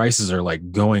States, prices are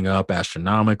like going up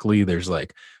astronomically. There's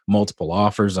like multiple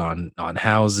offers on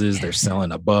houses. They're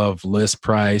selling above list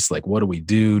price. Like, what do we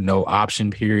do? No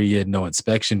option period, no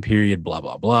inspection period, blah,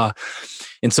 blah, blah.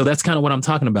 And so that's kind of what I'm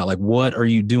talking about. Like, what are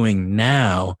you doing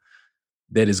now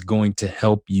that is going to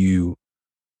help you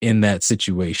in that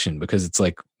situation? Because it's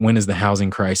like, when is the housing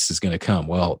crisis going to come?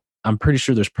 Well, I'm pretty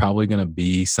sure there's probably going to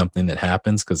be something that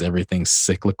happens because everything's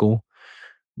cyclical.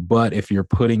 But if you're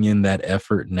putting in that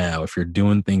effort now, if you're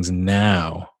doing things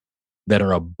now that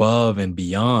are above and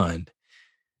beyond,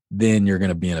 then you're going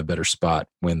to be in a better spot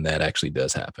when that actually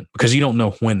does happen, because you don't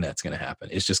know when that's going to happen.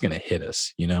 It's just going to hit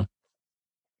us,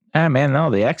 Ah, man,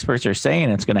 no, the experts are saying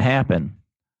it's going to happen.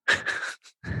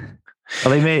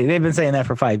 Well, they've been saying that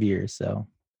for 5 years. So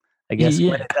I guess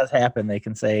when it does happen, they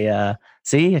can say,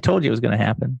 see, I told you it was going to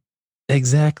happen.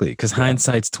 Exactly. Because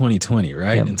hindsight's 2020,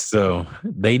 right? Yep. And so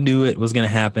they knew it was going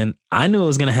to happen. I knew it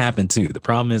was going to happen too. The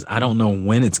problem is I don't know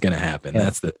when it's going to happen. Yep.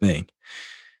 That's the thing.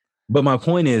 But my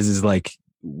point is like,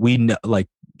 we know, like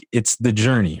it's the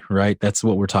journey, right? That's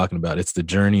what we're talking about. It's the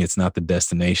journey. It's not the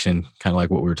destination, kind of like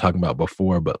what we were talking about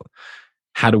before. But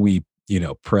how do we,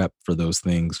 prep for those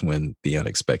things when the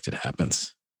unexpected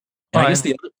happens? And I guess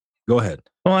go ahead.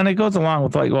 Well, and it goes along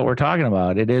with like what we're talking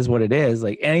about. It is what it is.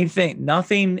 Like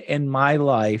nothing in my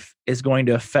life is going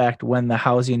to affect when the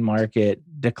housing market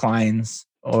declines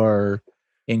or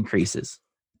increases.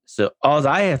 So all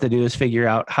I have to do is figure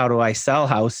out how do I sell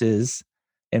houses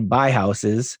and buy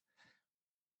houses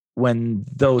when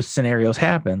those scenarios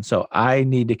happen. So I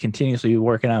need to continuously be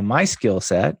working on my skill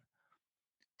set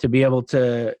to be able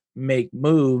to make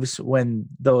moves when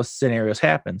those scenarios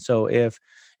happen. So if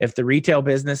the retail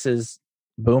business is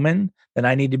booming, then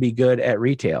I need to be good at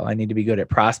retail. I need to be good at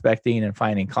prospecting and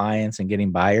finding clients and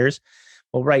getting buyers.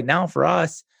 Well, right now for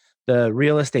us, the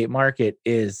real estate market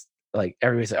is like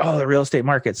everybody says, oh, the real estate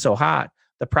market's so hot.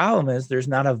 The problem is there's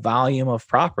not a volume of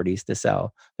properties to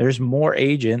sell. There's more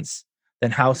agents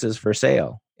than houses for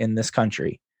sale in this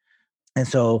country. And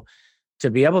so to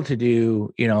be able to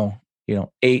do,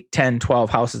 8, 10, 12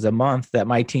 houses a month that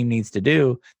my team needs to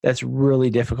do, that's really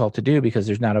difficult to do because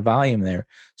there's not a volume there.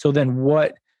 So then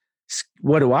what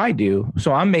do I do?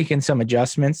 So I'm making some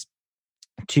adjustments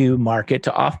to market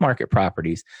to off-market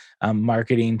properties. I'm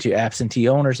marketing to absentee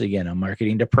owners again. I'm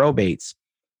marketing to probates.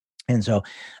 And so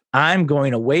I'm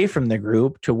going away from the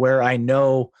group to where I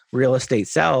know real estate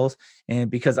sells,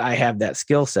 and because I have that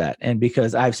skill set and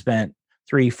because I've spent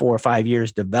 3, 4, 5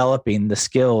 years developing the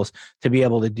skills to be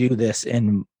able to do this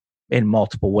in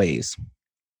multiple ways.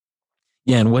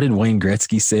 Yeah. And what did Wayne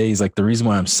Gretzky say? He's like, the reason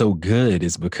why I'm so good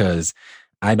is because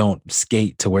I don't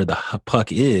skate to where the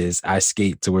puck is. I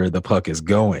skate to where the puck is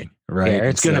going. Right. Yeah,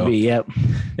 it's going to be, yep.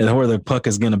 And where the puck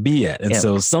is going to be at. And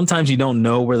so sometimes you don't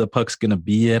know where the puck's going to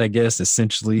be at, I guess,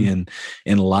 essentially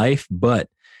in life. But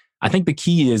I think the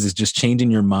key is just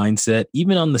changing your mindset,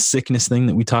 even on the sickness thing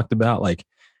that we talked about. Like,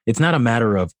 it's not a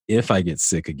matter of if I get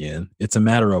sick again. It's a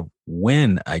matter of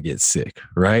when I get sick,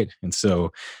 right? And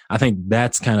so I think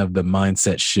that's kind of the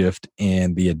mindset shift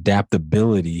and the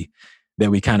adaptability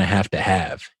that we kind of have to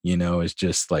have. It's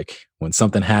just like when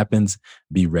something happens,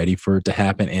 be ready for it to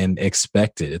happen and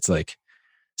expect it. It's like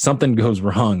something goes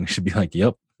wrong, should be like,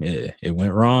 yep, it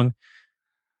went wrong.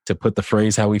 To put the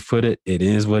phrase how we put it, it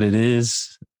is what it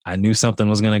is. I knew something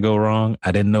was going to go wrong.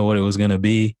 I didn't know what it was going to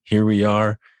be. Here we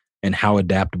are. And how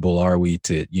adaptable are we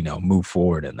to, move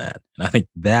forward in that? And I think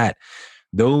that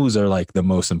those are like the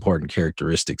most important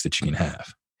characteristics that you can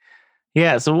have.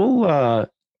 Yeah. So we'll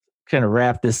kind of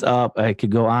wrap this up. I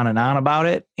could go on and on about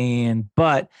it.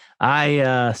 But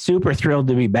I super thrilled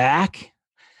to be back.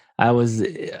 I was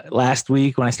last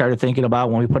week when I started thinking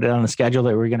about when we put it on the schedule that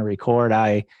we were going to record,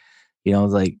 I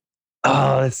was like,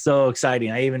 oh, it's so exciting.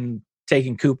 I even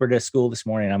taken Cooper to school this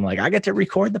morning. I'm like, I get to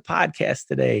record the podcast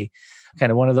today. Kind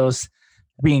of one of those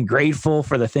being grateful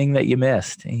for the thing that you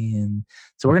missed. And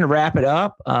so we're going to wrap it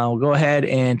up. We'll go ahead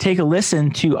and take a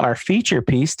listen to our feature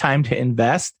piece, Time to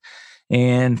Invest,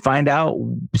 and find out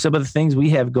some of the things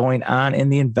we have going on in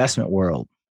the investment world.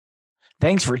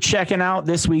 Thanks for checking out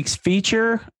this week's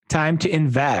feature, Time to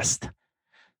Invest.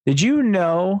 Did you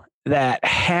know that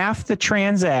half the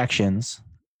transactions,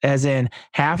 as in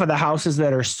half of the houses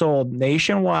that are sold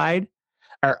nationwide,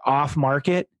 are off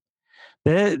market?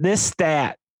 This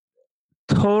stat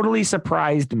totally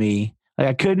surprised me. Like,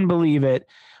 I couldn't believe it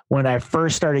when I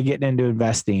first started getting into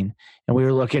investing. And we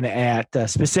were looking at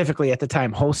specifically at the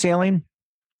time wholesaling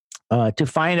to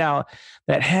find out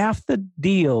that half the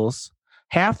deals,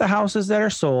 half the houses that are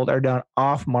sold are done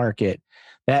off market.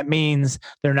 That means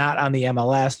they're not on the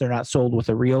MLS. They're not sold with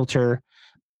a realtor,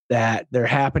 that they're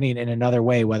happening in another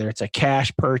way, whether it's a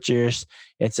cash purchase,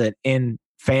 it's an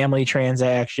in-family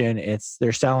transaction,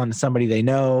 they're selling to somebody they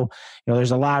know.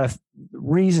 There's a lot of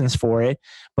reasons for it,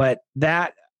 but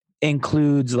that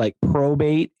includes like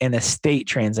probate and estate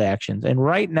transactions. And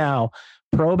right now,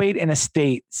 probate and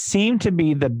estate seem to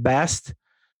be the best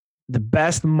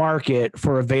market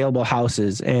for available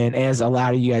houses. And as a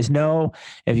lot of you guys know,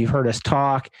 if you've heard us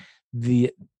talk,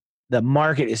 the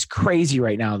market is crazy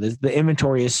right now. The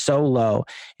inventory is so low.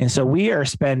 And so we are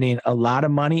spending a lot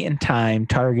of money and time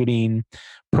targeting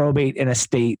probate and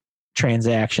estate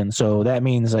transactions. So that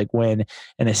means like when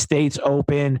an estate's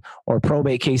open or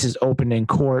probate cases open in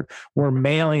court, we're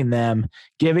mailing them,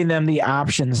 giving them the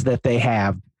options that they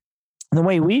have. The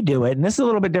way we do it, and this is a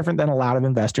little bit different than a lot of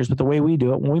investors, but the way we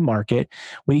do it when we market,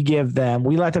 we let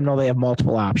them know they have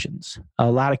multiple options.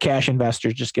 A lot of cash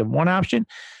investors just give one option.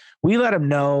 we let them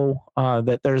know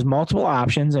that there's multiple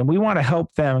options, and we want to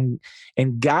help them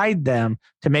and guide them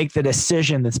to make the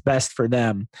decision that's best for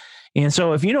them. And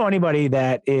so if you know anybody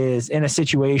that is in a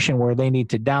situation where they need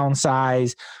to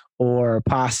downsize, or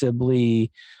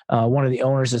possibly one of the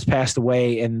owners has passed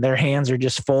away and their hands are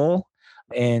just full,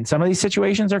 and some of these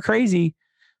situations are crazy.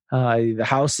 The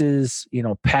house is,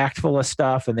 packed full of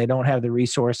stuff and they don't have the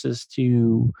resources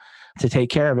to take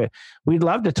care of it. We'd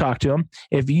love to talk to them.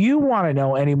 If you want to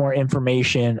know any more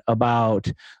information about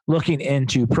looking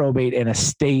into probate and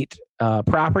estate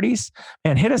properties,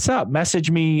 and hit us up,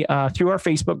 message me through our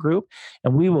Facebook group,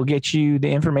 and we will get you the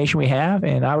information we have.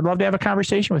 And I would love to have a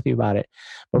conversation with you about it.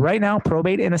 But right now,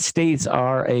 probate and estates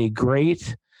are a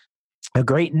great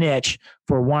niche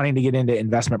for wanting to get into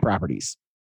investment properties.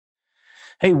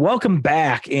 Hey, welcome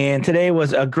back. And today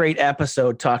was a great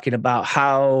episode talking about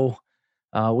how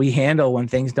we handle when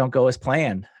things don't go as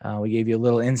planned. We gave you a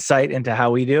little insight into how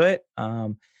we do it.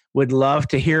 Would love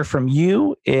to hear from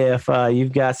you if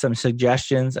you've got some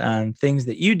suggestions on things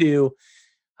that you do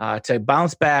to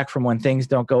bounce back from when things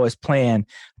don't go as planned.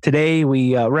 Today,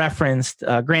 we referenced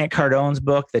Grant Cardone's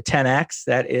book, The 10X.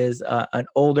 That is an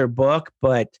older book,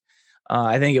 but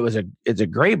I think it's a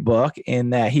great book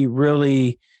in that he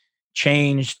really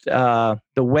changed the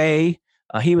way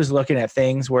he was looking at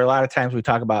things, where a lot of times we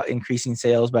talk about increasing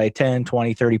sales by 10,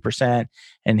 20, 30%.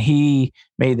 And he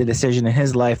made the decision in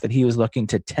his life that he was looking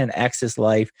to 10X his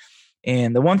life.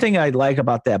 And the one thing I like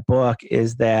about that book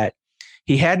is that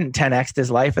he hadn't 10X'd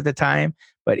his life at the time,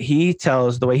 but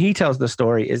the way he tells the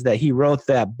story is that he wrote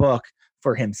that book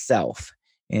for himself.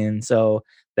 And so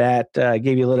that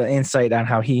gave you a little insight on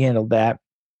how he handled that.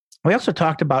 We also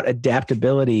talked about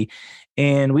adaptability,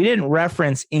 and we didn't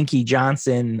reference Inky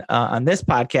Johnson on this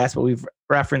podcast, but we've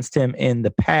referenced him in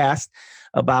the past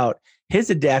about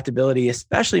his adaptability,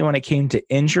 especially when it came to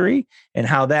injury and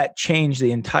how that changed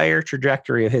the entire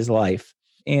trajectory of his life.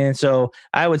 And so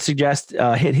I would suggest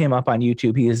hit him up on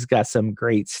YouTube. He has got some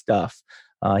great stuff.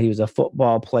 He was a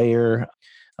football player.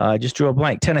 Just drew a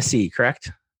blank. Tennessee,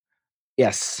 correct?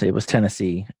 Yes, it was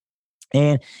Tennessee.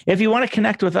 And if you want to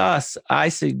connect with us, I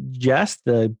suggest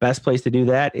the best place to do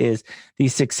that is the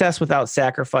Success Without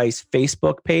Sacrifice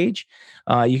Facebook page.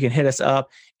 You can hit us up,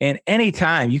 and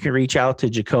anytime you can reach out to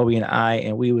Jacoby and I,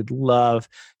 and we would love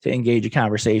to engage a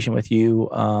conversation with you.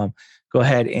 Go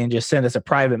ahead and just send us a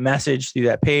private message through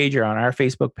that page or on our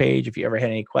Facebook page if you ever had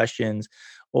any questions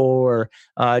or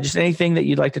just anything that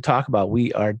you'd like to talk about.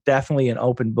 We are definitely an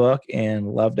open book and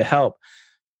love to help.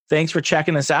 Thanks for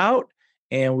checking us out.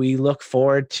 And we look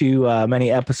forward to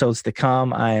many episodes to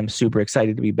come. I am super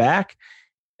excited to be back.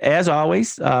 As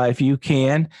always, if you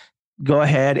can, go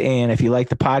ahead and if you like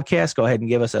the podcast, go ahead and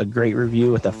give us a great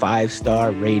review with a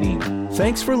 5-star rating.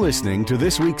 Thanks for listening to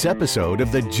this week's episode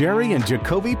of the Jerry and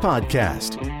Jacoby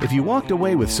Podcast. If you walked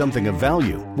away with something of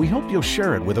value, we hope you'll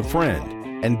share it with a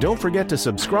friend. And don't forget to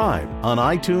subscribe on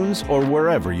iTunes or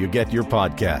wherever you get your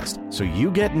podcast so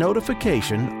you get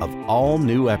notification of all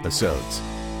new episodes.